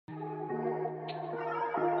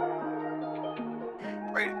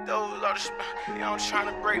break those out the spot. Yeah, I'm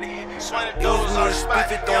trying to break the hand. Swing those out the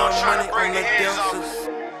spot. Yeah, I'm trying to break the hands off.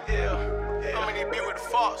 Yeah, I'm gonna be with the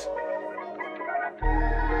fox.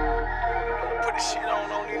 Put this shit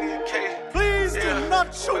on any occasion. Please do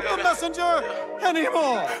not shoot the messenger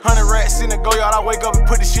anymore. 100 rats in the go yard, I wake up and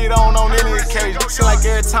put the shit on any occasion. Seem like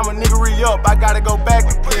every time a nigga re-up, I gotta go back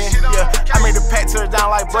again. Yeah, I made the Pat touch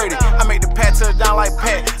down like Brady. I made the Pat touch down like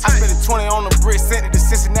Pat. I spent a 20 on the brick, sent it to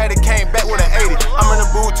Cincinnati, came back with an 80. I'm in the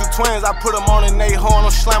booth, 2 twins, I put them on and they horn,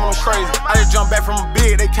 I'm slamming them crazy. I just jumped back from a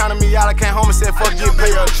bid, they counted me out, I came home and said fuck get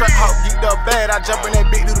paid. Trap hop geeked up bad, I jump in that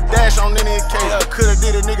big do the dash on any occasion. Coulda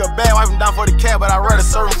did a nigga bad, wipe him down for the cab, but I'd rather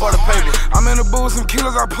serve him for the paper. I'm in the booth, some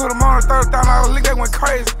killers, I put them on, $30,000 lick, they went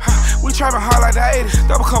crazy. We trapping hard like the 80s.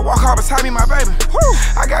 Double cup, walk off beside me, my baby. Woo.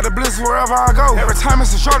 I got the bliss wherever I go. Every time it's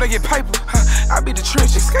a show, they get paper. I beat the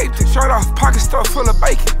trench, escaped it. Shirt off, pocket stuffed full of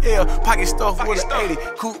bacon. Yeah, pocket stuffed with an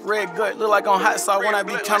 80. Coupe red gut, look like on hot sauce when I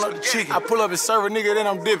be counting up the chicken. I pull up and serve a nigga, then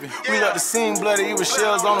I'm dipping. We let the scene bloody, even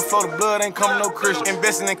shells on the floor, the blood ain't coming no Christian.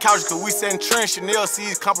 Investing in couches, cause we setting trends. Chanel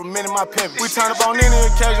C's complimenting my pimpin'. We turn up on any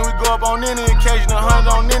occasion, we go up on any occasion, 100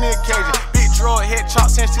 on any occasion. Drug head chop,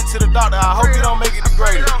 send shit to the doctor. I hope you don't make it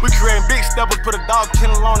degraded. We creating big steppers, put a dog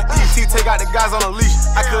kennel on the ET, take out the guys on the leash.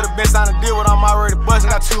 I could've been signed a deal, but I'm already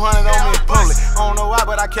bustin'. Got 200 on me in public. I don't know why,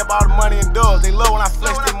 but I kept all the money in dubs. They love when I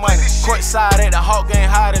flex their money. Courtside at the Hawk game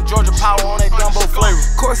higher than Georgia Power on that gumbo flavor.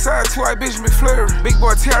 Courtside, 2 white bitch McFlurry. Big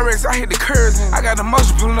boy TRX, I hit the curves. I got the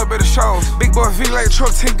muscle pulling up at the shows. Big boy V like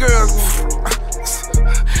truck, 10 girls.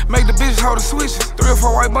 Make the bitches hold the switches. 3 or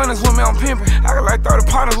 4 white bunnies with me on pimpin'. I got like 30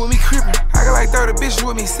 partners with me crippin'. I got like 30 bitches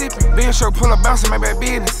with me sippin'. Ben show pull up bouncing, make bad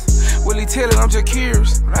business. Willie tellin', I'm just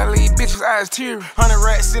curious. When I leave bitches' eyes teary. 100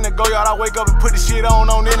 rats in the go yard, I wake up and put the shit on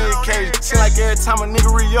any occasion. Seem like every time a nigga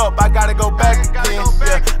re-up, I gotta go back again.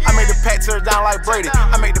 Yeah, I made the Pat touch down like Brady.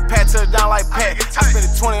 I made the Pat touch down like Pat. I spent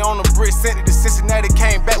a 20 on the brick, sent it to Cincinnati,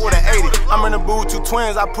 came back with an 80. I'm in the booth, 2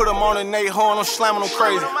 twins, I put them on and they horn, I'm slamming them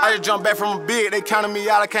crazy. I just jumped back from a bid, they counted me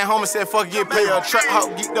out, I came home and said fuck get paid. Trap hop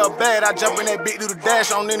geeked up bad, I jump in that big do the dash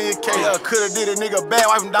on any occasion. Coulda did a nigga bad,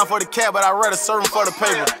 wipe him down for the cab, but I'd rather serve him for the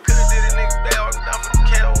paper.